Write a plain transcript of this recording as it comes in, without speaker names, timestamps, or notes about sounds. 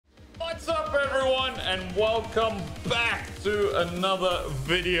What's up, everyone, and welcome back to another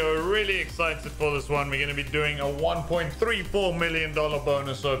video. Really excited for this one. We're going to be doing a $1.34 million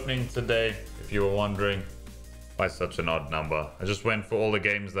bonus opening today. If you were wondering why such an odd number, I just went for all the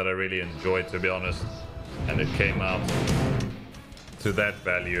games that I really enjoyed, to be honest, and it came out to that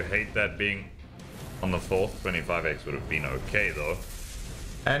value. Hate that being on the 4th. 25x would have been okay though.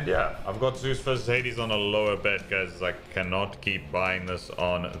 And yeah, I've got Zeus versus Hades on a lower bet, guys. I cannot keep buying this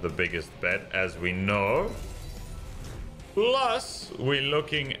on the biggest bet, as we know. Plus, we're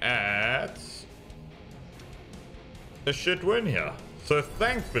looking at a shit win here. So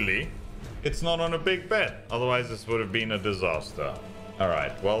thankfully, it's not on a big bet. Otherwise, this would have been a disaster. All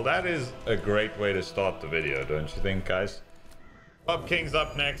right, well, that is a great way to start the video, don't you think, guys? Pub King's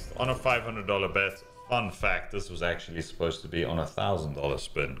up next on a $500 bet. Fun fact, this was actually supposed to be on a $1,000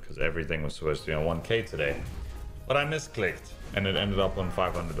 spin because everything was supposed to be on 1K today. But I misclicked and it ended up on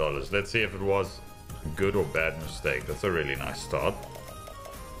 $500. Let's see if it was a good or bad mistake. That's a really nice start.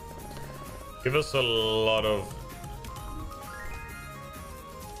 Give us a lot of...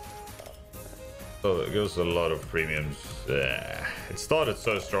 Oh, give us a lot of premiums. It started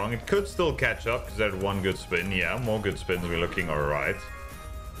so strong. It could still catch up because it had one good spin. Yeah, more good spins. We're looking all right.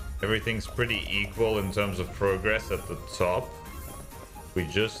 Everything's pretty equal in terms of progress at the top. We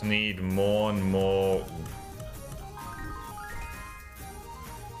just need more and more...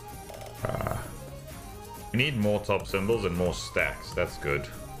 we need more top symbols and more stacks. That's good.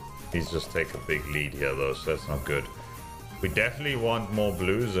 These just take a big lead here though, so that's not good. We definitely want more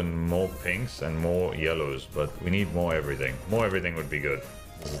blues and more pinks and more yellows, but we need more everything. More everything would be good.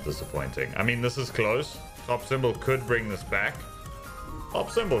 This is disappointing. I mean, this is close. Top symbol could bring this back. Top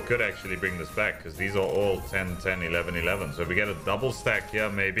symbol could actually bring this back because these are all 10, 10, 11, 11. So if we get a double stack here,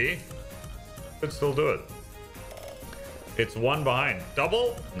 maybe could still do it. It's one behind.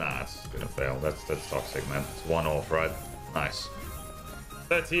 Double? Nah, it's gonna fail. That's toxic, man. It's one off, right? Nice.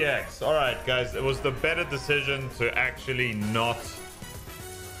 30x. All right, guys. It was the better decision to actually not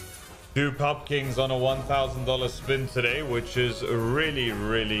do Pub Kings on a $1,000 spin today, which is really,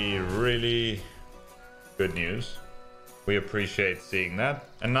 really, really good news. We appreciate seeing that.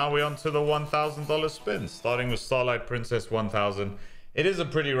 And now we're on to the $1,000 spin, starting with Starlight Princess 1000. It is a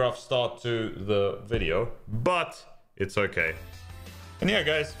pretty rough start to the video, but it's okay. And yeah,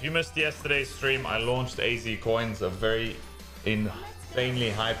 guys, if you missed yesterday's stream, I launched AyeZee coins, a very insanely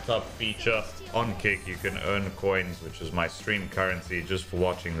hyped up feature on Kick. You can earn coins, which is my stream currency, just for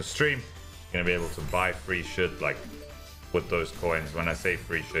watching the stream. You're gonna be able to buy free shit like with those coins. When I say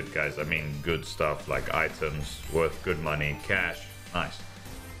free shit, guys, I mean good stuff like items worth good money, cash. Nice.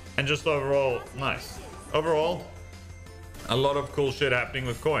 And just overall, nice. Overall, a lot of cool shit happening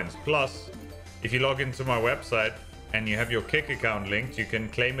with coins. Plus, if you log into my website and you have your Kick account linked, you can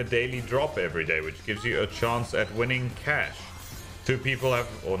claim a daily drop every day, which gives you a chance at winning cash. Two people have,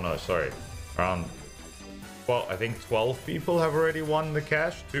 oh no, sorry, around, well, I think 12 people have already won the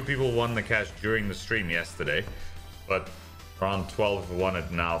cash. 2 people won the cash during the stream yesterday, but around 12 won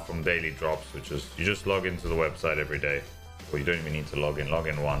it now from daily drops, which is you just log into the website every day, or you don't even need to log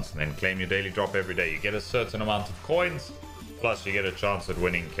in once and then claim your daily drop every day. You get a certain amount of coins, plus you get a chance at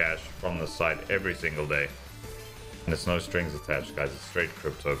winning cash from the site every single day. And it's no strings attached, guys. It's straight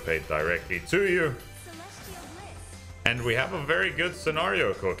crypto paid directly to you. And we have a very good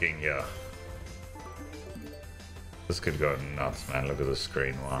scenario cooking here. This could go nuts, man. Look at the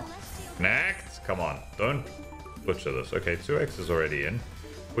screen. Wow. Connect. Come on. Don't butcher this. Okay, 2x is already in.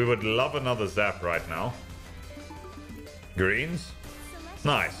 We would love another zap right now. Greens.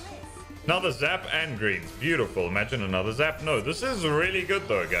 Nice. Another zap and greens. Beautiful. Imagine another zap. No, this is really good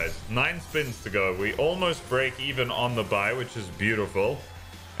though, guys. 9 spins to go. We almost break even on the buy, which is beautiful.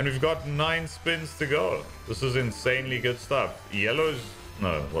 And we've got 9 spins to go. This is insanely good stuff. Yellows.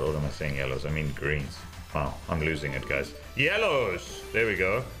 No, what am I saying? Yellows. I mean greens. Wow, I'm losing it, guys. Yellows. There we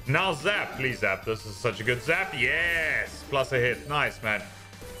go. Now zap. Please zap. This is such a good zap. Yes. Plus a hit. Nice, man.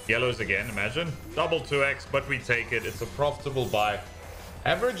 Yellows again. Imagine. Double 2x, but we take it. It's a profitable buy.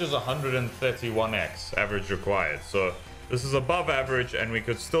 Average is 131x. Average required. So this is above average, and we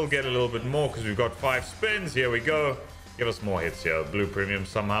could still get a little bit more because we've got 5 spins. Here we go. Give us more hits here. Blue premium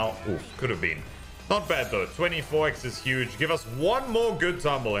somehow. Oof, could have been. Not bad though. 24x is huge. Give us one more good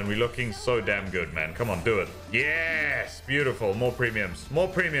tumble and we're looking so damn good, man. Come on, do it. Yes, beautiful. More premiums. More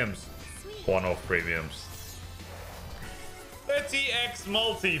premiums. One-off premiums. 30x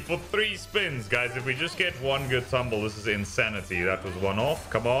multi for 3 spins, guys. If we just get one good tumble, this is insanity. That was one off.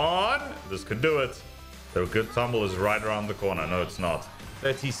 Come on. This could do it. The good tumble is right around the corner. No, it's not.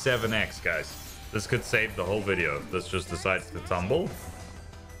 37x, guys. This could save the whole video. This just decides to tumble.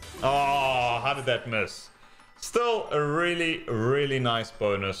 Oh, how did that miss? Still a really, really nice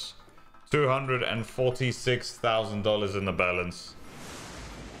bonus. $246,000 in the balance.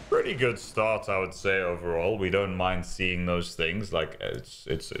 Pretty good start, I would say, overall. We don't mind seeing those things. Like,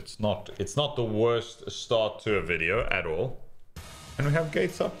 it's not the worst start to a video at all. And we have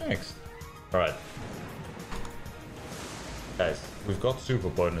gates up next. All right. Guys, we've got super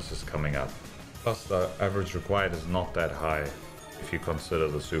bonuses coming up. Plus, the average required is not that high if you consider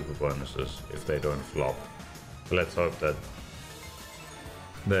the super bonuses, if they don't flop. So let's hope that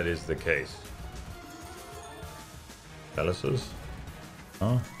that is the case. Chalices?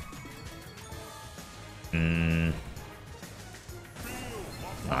 Oh.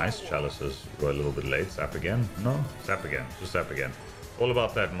 Nice. Chalices were a little bit late. Zap again? No? Zap again. Just zap again. All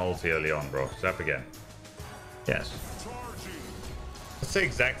about that multi early on, bro. Zap again. Yes. It's the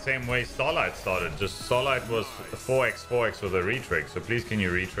exact same way Starlight started. Just Starlight was 4x with a retrig. So please can you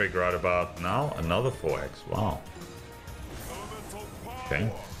retrig right about now? Another 4x. Wow.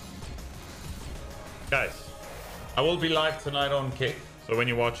 Okay. Guys, I will be live tonight on Kick. So when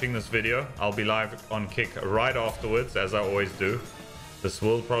you're watching this video, I'll be live on Kick right afterwards, as I always do. This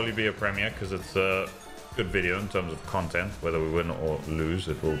will probably be a premiere because it's a good video in terms of content. Whether we win or lose,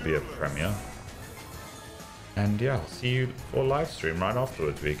 it will be a premiere. And yeah, I'll see you for live stream right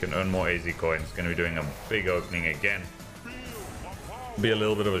afterwards where you can earn more AyeZee coins. Going to be doing a big opening again. Be a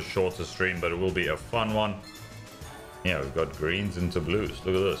little bit of a shorter stream, but it will be a fun one. Yeah, we've got greens into blues.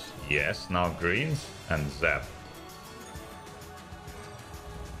 Look at this. Yes, now greens and zap.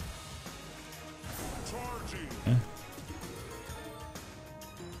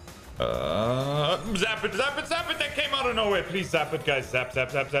 Zap it, zap it, zap it. That came out of nowhere. Please zap it, guys. Zap,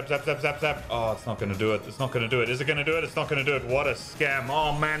 zap, zap, zap, zap, zap, zap, zap. Oh, it's not going to do it. It's not going to do it. Is it going to do it? It's not going to do it. What a scam.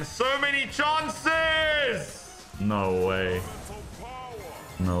 Oh, man. So many chances. No way.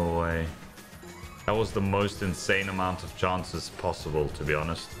 No way. That was the most insane amount of chances possible, to be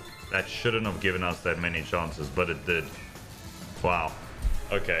honest. That shouldn't have given us that many chances, but it did. Wow.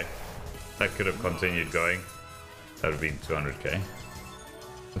 Okay. That could have continued going. That would have been 200k.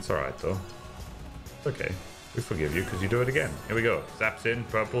 It's alright, though. It's okay. We forgive you because you do it again. Here we go. Zaps in,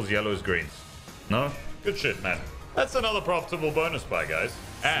 purples, yellows, greens. No? Good shit, man. That's another profitable bonus buy, guys.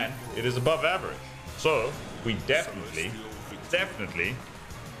 And it is above average. So, we definitely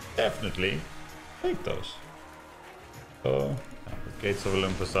take those. So, Gates of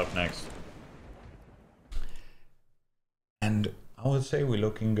Olympus up next. And I would say we're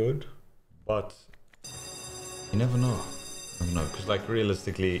looking good, but you never know. No, because like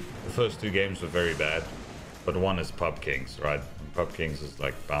realistically, the first two games were very bad, but one is Pub Kings, right? And Pub Kings is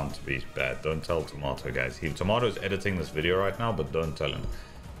like bound to be bad. Don't tell Tomato, guys. Tomato is editing this video right now, but don't tell him.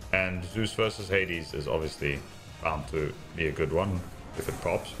 And Zeus versus Hades is obviously bound to be a good one if it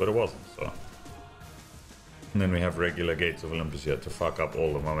pops, but it wasn't, so. And then we have regular Gates of Olympus here to fuck up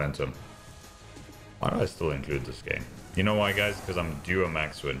all the momentum. Why do I still include this game? You know why, guys? Because I'm due a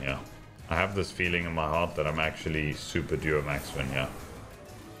max win here. I have this feeling in my heart that I'm actually super due a max win here.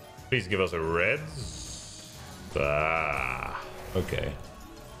 Please give us a reds. Ah, okay.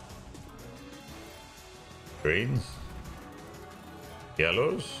 Greens.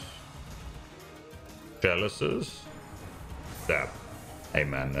 Yellows. Chalices. Zap. Hey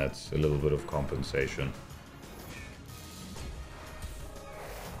man, that's a little bit of compensation.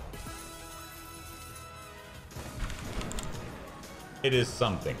 It is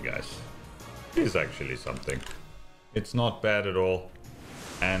something, guys. It is actually something. It's not bad at all.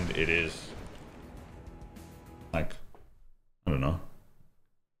 And it is like, I don't know,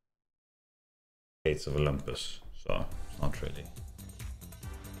 Gates of Olympus. So it's not really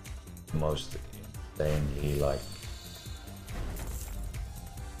the most insanely like,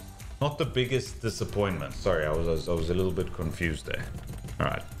 not the biggest disappointment. Sorry, I was a little bit confused there. All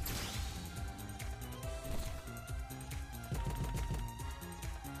right.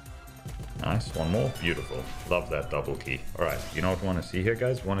 Nice, one more. Beautiful. Love that double key. All right, you know what we want to see here,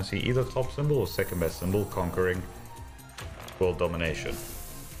 guys? We want to see either top symbol or second best symbol conquering world domination.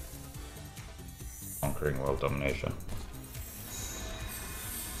 Conquering world domination.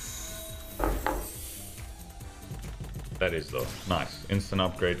 That is though. Nice. Instant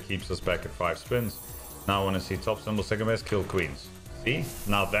upgrade keeps us back at 5 spins. Now I want to see top symbol, second best, kill queens. See?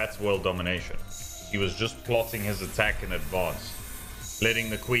 Now that's world domination. He was just plotting his attack in advance.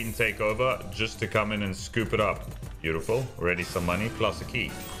 Letting the queen take over just to come in and scoop it up. Beautiful. Already some money plus a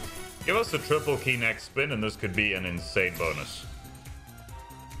key. Give us a triple key next spin and this could be an insane bonus.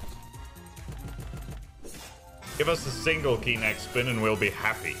 Give us a single key next spin and we'll be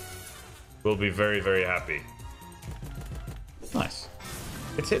happy. We'll be very, very happy. Nice.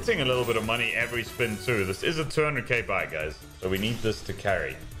 It's hitting a little bit of money every spin too. This is a 200k buy, guys. So we need this to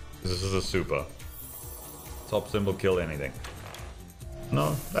carry. This is a super. Top symbol, kill anything.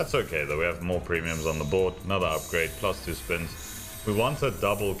 No, that's okay though. We have more premiums on the board. Another upgrade, plus 2 spins. We want a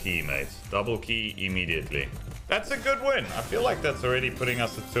double key, mates. Double key immediately. That's a good win. I feel like that's already putting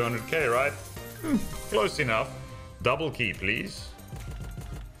us at 200k, right? Close enough. Double key, please.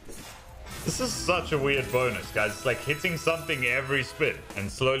 This is such a weird bonus, guys. It's like hitting something every spin and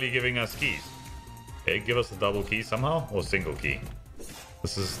slowly giving us keys. Okay, give us a double key somehow, or single key.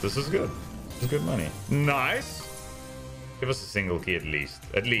 This is good. This is good money. Nice. Give us a single key at least.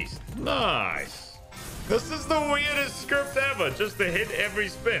 At least. Nice. This is the weirdest script ever. Just to hit every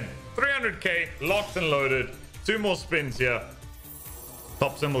spin. 300k, locked and loaded. 2 more spins here.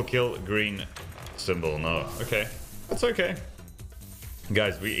 Top symbol, kill, green symbol. No. Okay. That's okay.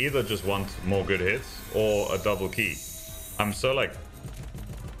 Guys, we either just want more good hits or a double key. I'm so like...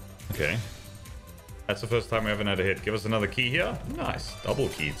 Okay. That's the first time we haven't had a hit. Give us another key here. Nice. Double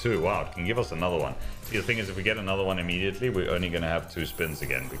key too. Wow, it can give us another one. See, the thing is, if we get another one immediately, we're only going to have 2 spins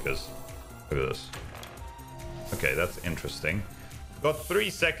again because... Look at this. Okay, that's interesting. We've got 3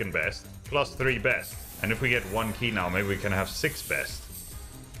 second best plus 3 best. And if we get 1 key now, maybe we can have 6 best.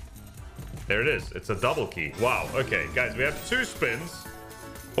 There it is. It's a double key. Wow. Okay, guys, we have 2 spins.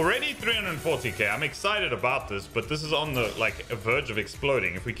 Already 340k. I'm excited about this, but this is on the like a verge of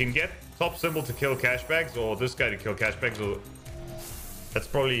exploding. If we can get top symbol to kill cash bags, or this guy to kill cash bags, or that's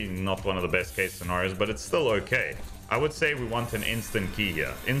probably not one of the best case scenarios, but it's still okay. I would say we want an instant key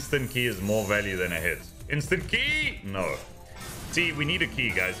here. Instant key is more value than a hit. Instant key? No. See, we need a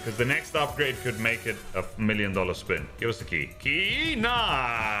key, guys, because the next upgrade could make it a $1 million spin. Give us a key. Key?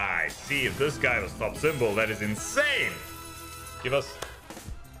 Nice. See, if this guy was top symbol, that is insane. Give us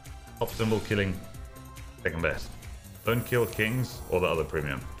top symbol killing second best. Don't kill kings or the other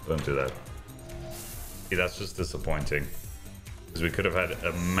premium. Don't do that. See, that's just disappointing. Because we could have had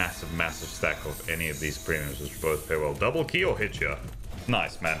a massive stack of any of these premiums, which both pay well. Double key or hit here?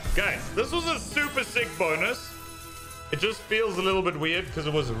 Nice, man. Guys, this was a super sick bonus. It just feels a little bit weird because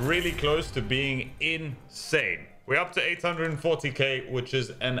it was really close to being insane. We're up to 840k, which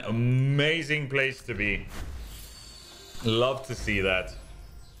is an amazing place to be. Love to see that.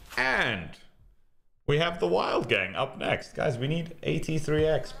 And we have the Wild Gang up next. Guys, we need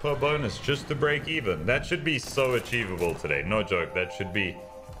 83x per bonus just to break even. That should be so achievable today. No joke. That should be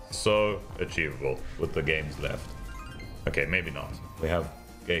so achievable with the games left. Okay, maybe not. We have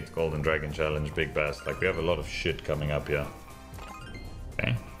Gate, Golden Dragon Challenge, Big Bass. Like, we have a lot of shit coming up here.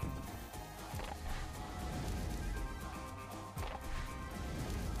 Okay.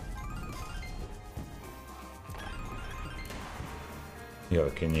 Yo,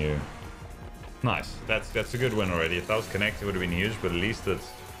 can you... Nice. That's a good win already. If that was connected, it would have been huge, but at least it's...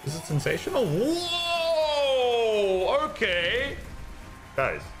 Is it sensational? Whoa! Okay!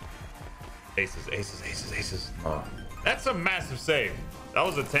 Guys. Aces. Oh. That's a massive save. That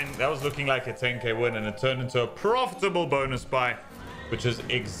was a 10. That was looking like a 10k win, and it turned into a profitable bonus buy, which is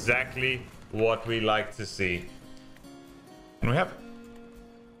exactly what we like to see. And we have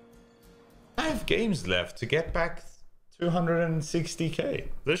 5 games left to get back 260k.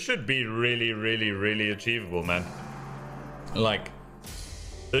 This should be really achievable, man. Like,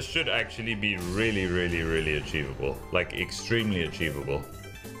 this should actually be really achievable. Like, extremely achievable.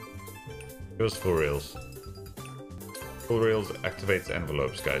 It was for reals. Full reels activates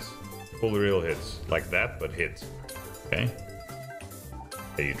envelopes, guys. Full reel hits like that, but hit. Okay.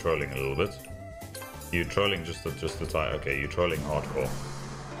 Okay, you trolling a little bit. You trolling just the tie. Okay, you trolling hardcore.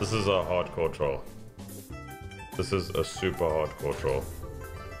 This is a hardcore troll. This is a super hardcore troll.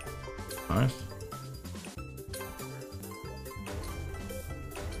 Nice.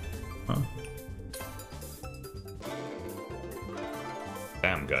 Huh.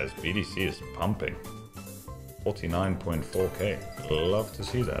 Damn, guys, BDC is pumping. 49.4k. Love to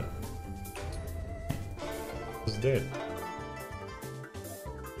see that. It's dead.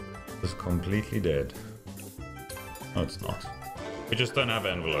 It's completely dead. No, it's not. We just don't have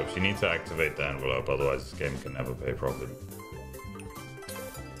envelopes. You need to activate the envelope, otherwise this game can never pay profit.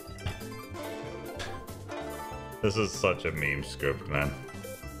 This is such a meme script, man.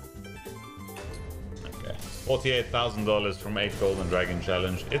 Okay. $48,000 from 8 Golden Dragon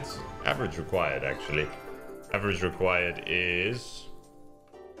Challenge. It's average required, actually. Average required is...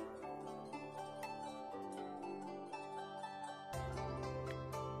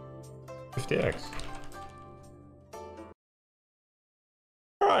 $50x.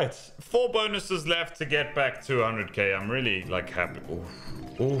 Alright, 4 bonuses left to get back 200k. I'm really, like, happy.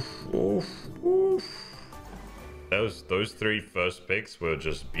 Oof. Those three first picks were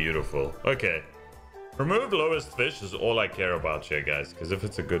just beautiful. Okay. Remove lowest fish is all I care about here, guys. Because if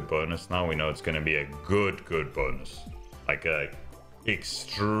it's a good bonus, now we know it's going to be a good bonus. Like a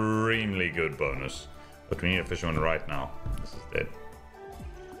extremely good bonus. But we need a fisherman right now. This is dead.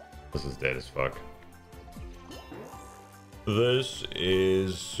 This is dead as fuck. This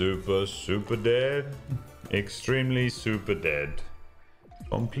is super dead. Extremely super dead.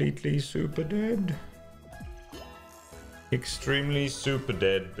 Completely super dead. Extremely super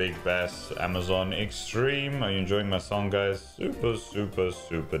dead. Big Bass Amazon Extreme. Are you enjoying my song, guys?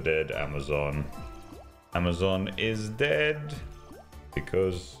 Super dead Amazon. Amazon is dead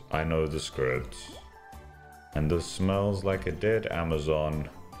because I know the script. And this smells like a dead Amazon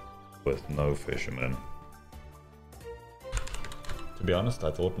with no fisherman. To be honest,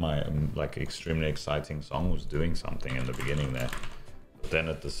 I thought my like extremely exciting song was doing something in the beginning there. But then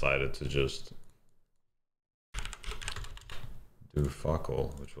it decided to just do fuck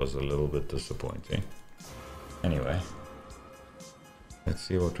all, which was a little bit disappointing. Anyway, let's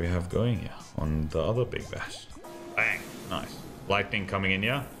see what we have going here on the other big bass. Bang! Nice. Lightning coming in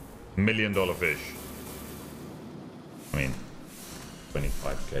here. $1 million fish. I mean,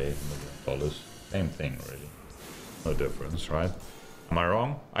 25k, $1 million. Same thing, really. No difference, right? Am I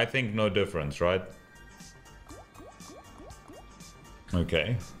wrong? I think no difference, right?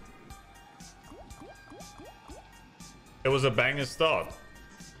 Okay. It was a banger start,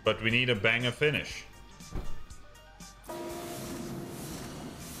 but we need a banger finish.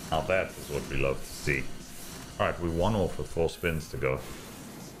 Now that is what we love to see. Alright, we won off with 4 spins to go.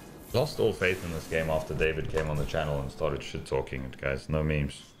 Lost all faith in this game after David came on the channel and started shit-talking it, guys. No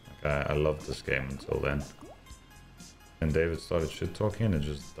memes. Okay, I loved this game until then. And David started shit-talking and it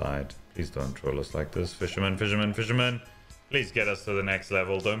just died. Please don't troll us like this. Fisherman, fisherman, fisherman. Please get us to the next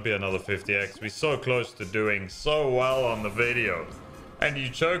level. Don't be another 50x. We're so close to doing so well on the video. And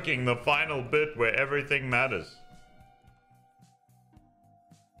you're choking the final bit where everything matters.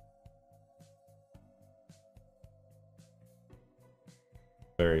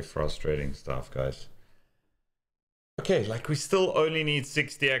 Very frustrating stuff, guys. Okay, like we still only need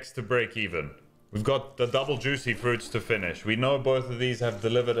 60x to break even. We've got the double juicy fruits to finish. We know both of these have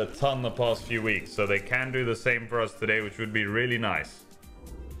delivered a ton the past few weeks, so they can do the same for us today, which would be really nice.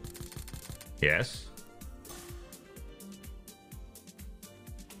 Yes.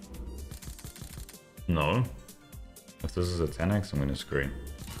 No. If this is a 10x, I'm gonna scream.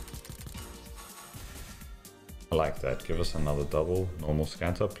 I like that. Give us another double, normal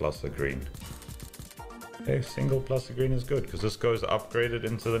scatter, plus a green. Okay, single plus a green is good, because this goes upgraded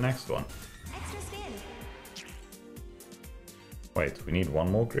into the next one. Extra spin. Wait, we need one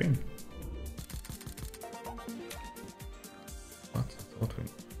more green? What? I thought we...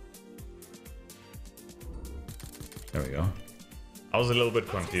 There we go. I was a little bit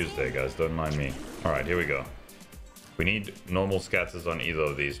confused there, guys. Don't mind me. Alright, here we go. We need normal scatters on either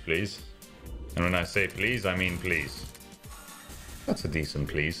of these, please. And when I say please, I mean please. That's a decent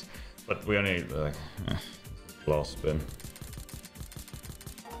please. But we only... last spin.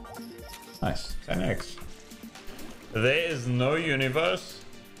 Nice. 10x. There is no universe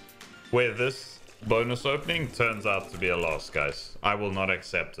where this bonus opening turns out to be a loss, guys. I will not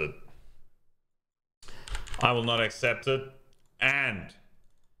accept it. I will not accept it. And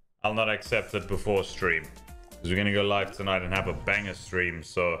I'll not accept it before stream. Because we're going to go live tonight and have a banger stream.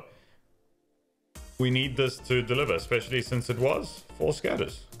 So we need this to deliver, especially since it was 4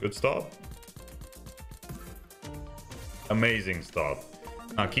 scatters. Good start. Amazing start.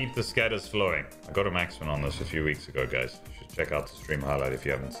 Now keep the scatters flowing. I got a max one on this a few weeks ago, guys. You should check out the stream highlight if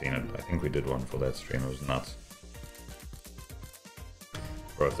you haven't seen it. I think we did one for that stream. It was nuts.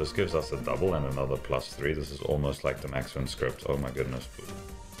 Bro, if this gives us a double and another +3, this is almost like the max one script. Oh my goodness.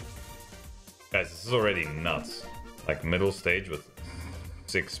 Guys, this is already nuts. Like middle stage with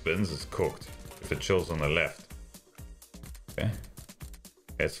 6 spins is cooked. If it chills on the left. Okay.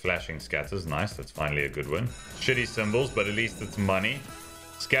 It's flashing scatters. Nice. That's finally a good win. Shitty symbols, but at least it's money.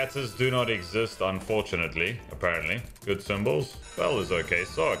 Scatters do not exist, unfortunately. Apparently. Good symbols. Well is okay.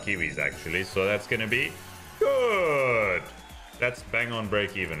 So are kiwis, actually. So that's going to be good. That's bang on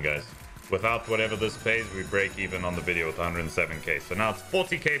break even, guys. Without whatever this pays, we break even on the video with 107k. So now it's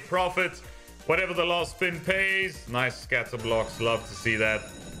 40k profit. Whatever the last spin pays. Nice scatter blocks. Love to see that.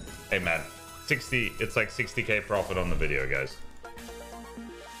 Hey, man. It's like 60k profit on the video, guys.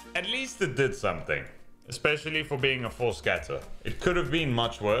 At least it did something, especially for being a 4 scatter. It could have been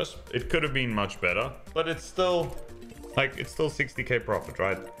much worse. It could have been much better, but it's still like, it's still 60k profit,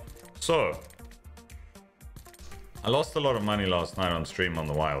 right? So I lost a lot of money last night on stream on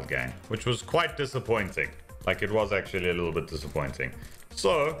the Wild Gang, which was quite disappointing. Like, it was actually a little bit disappointing.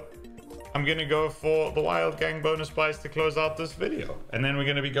 So, I'm going to go for the Wild Gang bonus buys to close out this video. And then we're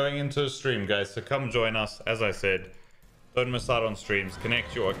going to be going into a stream, guys. So come join us. As I said, don't miss out on streams.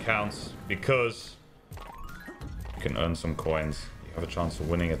 Connect your accounts because you can earn some coins. You have a chance of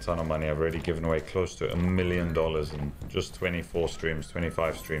winning a ton of money. I've already given away close to $1 million in just 24 streams,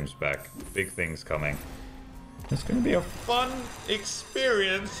 25 streams back. Big things coming. It's going to be a fun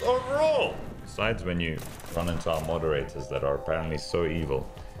experience overall. Besides when you run into our moderators that are apparently so evil.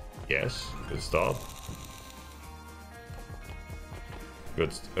 Yes, good start.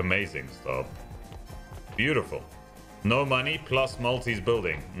 Good, amazing start. Beautiful. No money plus multis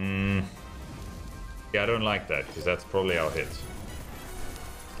building. Yeah, I don't like that because that's probably our hit.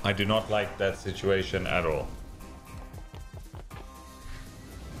 I do not like that situation at all.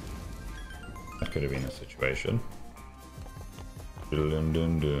 That could have been a situation. Diddle dun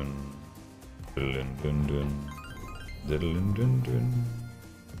dun. Diddle dun dun. Diddle dun dun.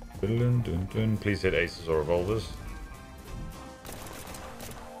 Diddle dun dun. Please hit aces or revolvers.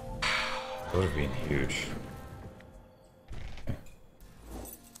 That would have been huge.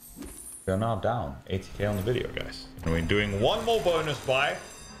 We are now down 80k on the video, guys. And we're doing one more bonus buy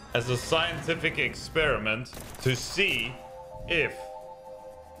as a scientific experiment to see if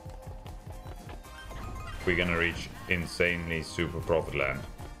we're gonna reach insanely super profit land.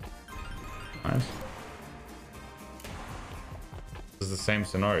 Nice. This is the same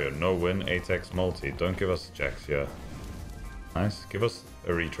scenario. No win, 8x multi. Don't give us jacks here. Nice. Give us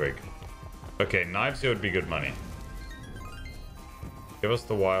a retrig. Okay, knives here would be good money. Give us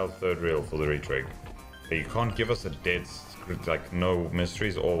the wild third reel for the retrig. You can't give us a dead, like no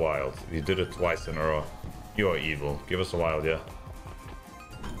mysteries or wild. You did it twice in a row. You are evil. Give us a wild, yeah.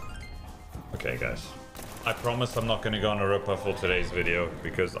 Okay, guys. I promise I'm not going to go on a ripper for today's video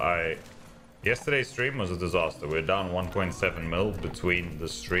because yesterday's stream was a disaster. We're down 1.7 mil between the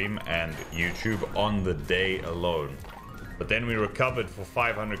stream and YouTube on the day alone. But then we recovered for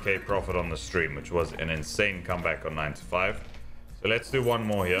 500k profit on the stream, which was an insane comeback on 9 to 5. So let's do one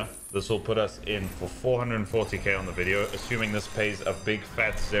more here. This will put us in for 440k on the video, assuming this pays a big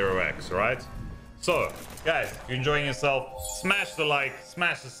fat 0x, right? So, guys, if you're enjoying yourself, smash the like,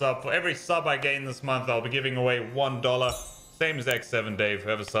 smash the sub. For every sub I gain this month, I'll be giving away $1. Same as X7 Dave,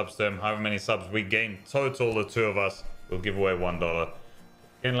 whoever subs to him, however many subs we gain total, the two of us, we'll give away $1.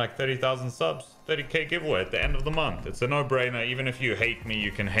 In like 30,000 subs, 30k giveaway at the end of the month. It's a no-brainer. Even if you hate me,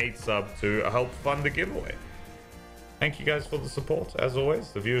 you can hate sub to help fund the giveaway. Thank you guys for the support. As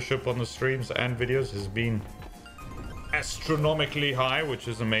always, the viewership on the streams and videos has been astronomically high, which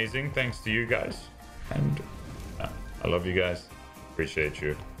is amazing. Thanks to you guys. And I love you guys. Appreciate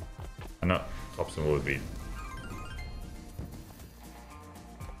you. I know top symbol would be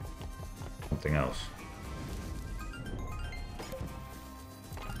something else.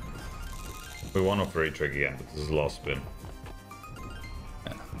 We won off retrig again, but this is the last spin.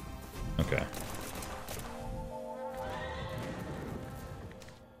 Yeah. Okay.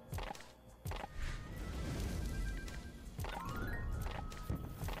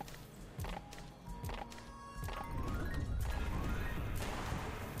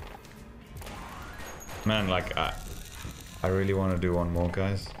 Man, like, I really want to do one more,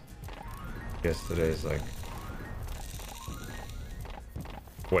 guys. Yesterday's like...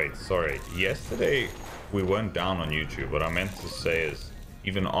 Wait, sorry. Yesterday, we weren't down on YouTube. What I meant to say is,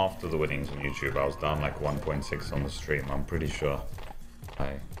 even after the winnings on YouTube, I was down like 1.6 on the stream. I'm pretty sure.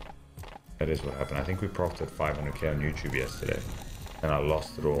 That is what happened. I think we profited 500k on YouTube yesterday. And I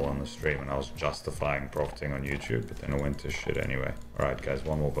lost it all on the stream. And I was justifying profiting on YouTube. But then it went to shit anyway. Alright, guys.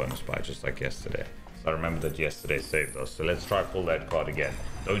 One more bonus buy, just like yesterday. I remember that yesterday saved us, so let's try pull that card again.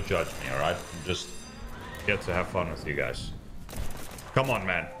 Don't judge me, alright? I'm just here to have fun with you guys. Come on,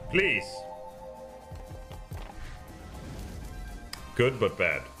 man. Please. Good, but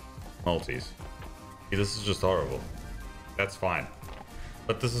bad. Multis. See, this is just horrible. That's fine.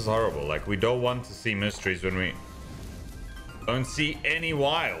 But this is horrible. Like, we don't want to see mysteries when we don't see any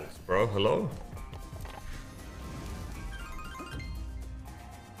wilds, bro. Hello?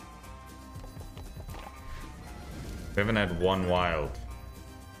 We haven't had one wild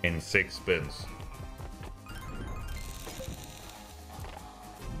in 6 spins.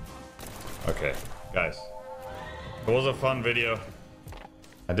 Okay, guys. It was a fun video.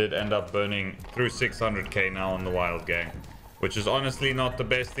 I did end up burning through 600k now on the Wild Gang, which is honestly not the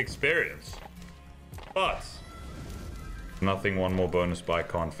best experience. But nothing one more bonus buy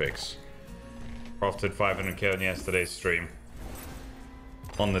can't fix. Profited 500k on yesterday's stream.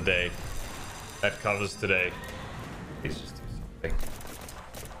 On the day. That covers today. Please just do something.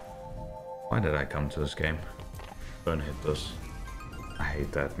 Why did I come to this game? Don't hit this. I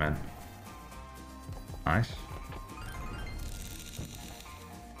hate that, man. Nice.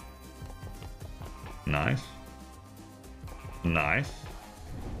 Nice. Nice.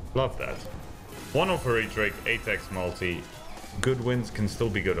 Love that. 1 for each rig, 8x multi. Good wins can still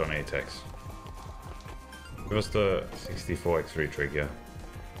be good on 8x. Give us the 64x retrig, yeah.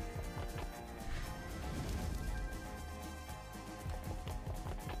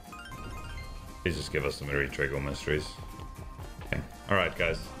 Please just give us some retrig or mysteries. Okay. Alright,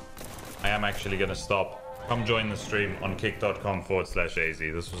 guys. I am actually gonna stop. Come join the stream on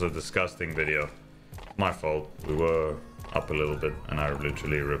kick.com/AyeZee. This was a disgusting video. My fault. We were up a little bit and I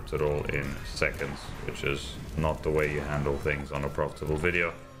literally ripped it all in seconds, which is not the way you handle things on a profitable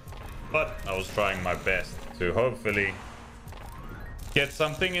video. But I was trying my best to hopefully get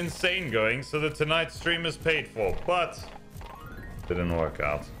something insane going so that tonight's stream is paid for, but didn't work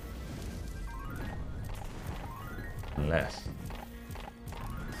out. Unless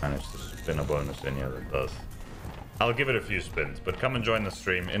I manage to spin a bonus in here that does. I'll give it a few spins, but come and join the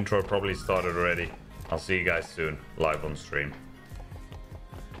stream. Intro probably started already. I'll see you guys soon, live on stream.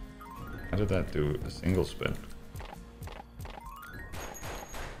 How did that do a single spin?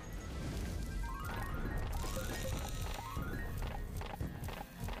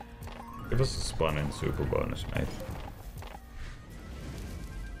 Give us a spun in super bonus, mate.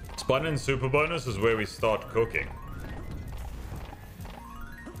 Spun in super bonus is where we start cooking.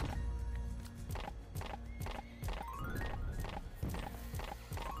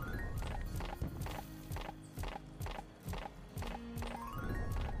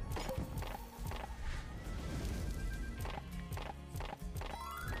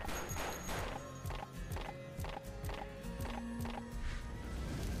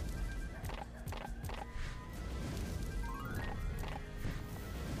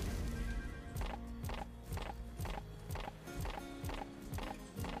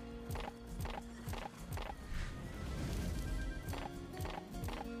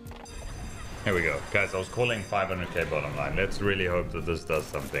 Here we go. Guys, I was calling 500k bottom line. Let's really hope that this does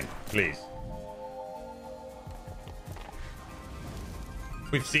something. Please.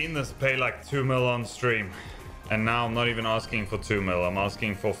 We've seen this pay like 2 mil on stream. And now I'm not even asking for 2 mil. I'm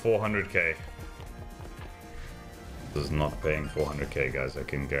asking for 400k. This is not paying 400k, guys. I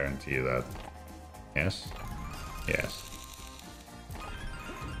can guarantee you that. Yes? Yes.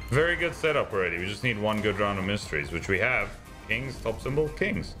 Very good setup already. We just need one good round of mysteries, which we have. Kings, top symbol,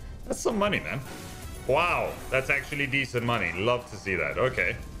 kings. That's some money, man. Wow, that's actually decent money. Love to see that.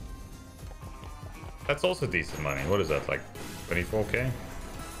 Okay. That's also decent money. What is that, like 24k?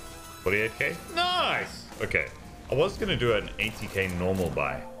 48k? Nice! Okay. I was going to do an 80k normal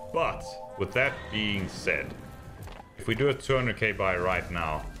buy. But, with that being said, if we do a 200k buy right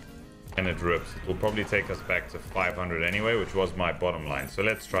now, and it rips, it will probably take us back to 500 anyway, which was my bottom line. So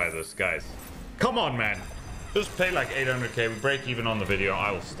let's try this, guys. Come on, man. Just pay like 800k, we break even on the video,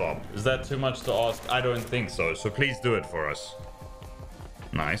 I will stop. Is that too much to ask? I don't think so, so please do it for us.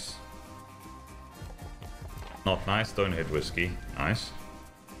 Nice. Not nice, don't hit whiskey. Nice.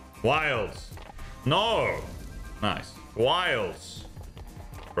 Wilds. No! Nice. Wilds.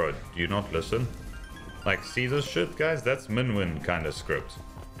 Bro, do you not listen? Like, see this shit, guys? That's min-win kind of script.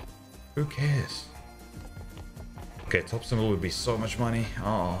 Who cares? Okay, top symbol would be so much money.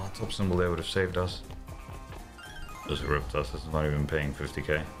 Oh, top symbol there would have saved us. Just ripped us. It's not even paying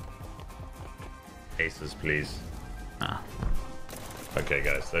 50k. Aces, please. Ah. Okay,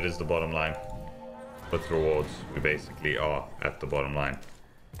 guys, that is the bottom line. With rewards, we basically are at the bottom line.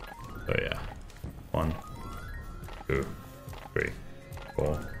 So yeah, 1, 2, 3,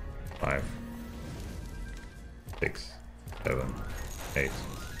 4, 5, 6, 7, 8,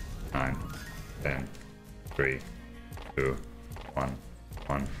 9, 10, 3, 2, 1,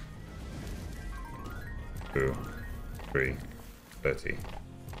 1, 2, 3, 30.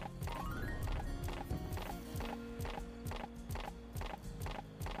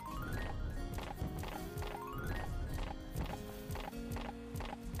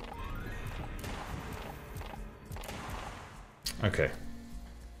 Okay.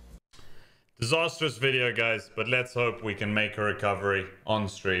 Disastrous video, guys, but let's hope we can make a recovery on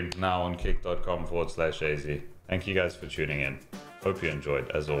stream now on kick.com/AyeZee. Thank you guys for tuning in. Hope you enjoyed,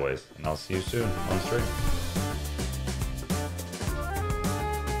 as always, and I'll see you soon on stream.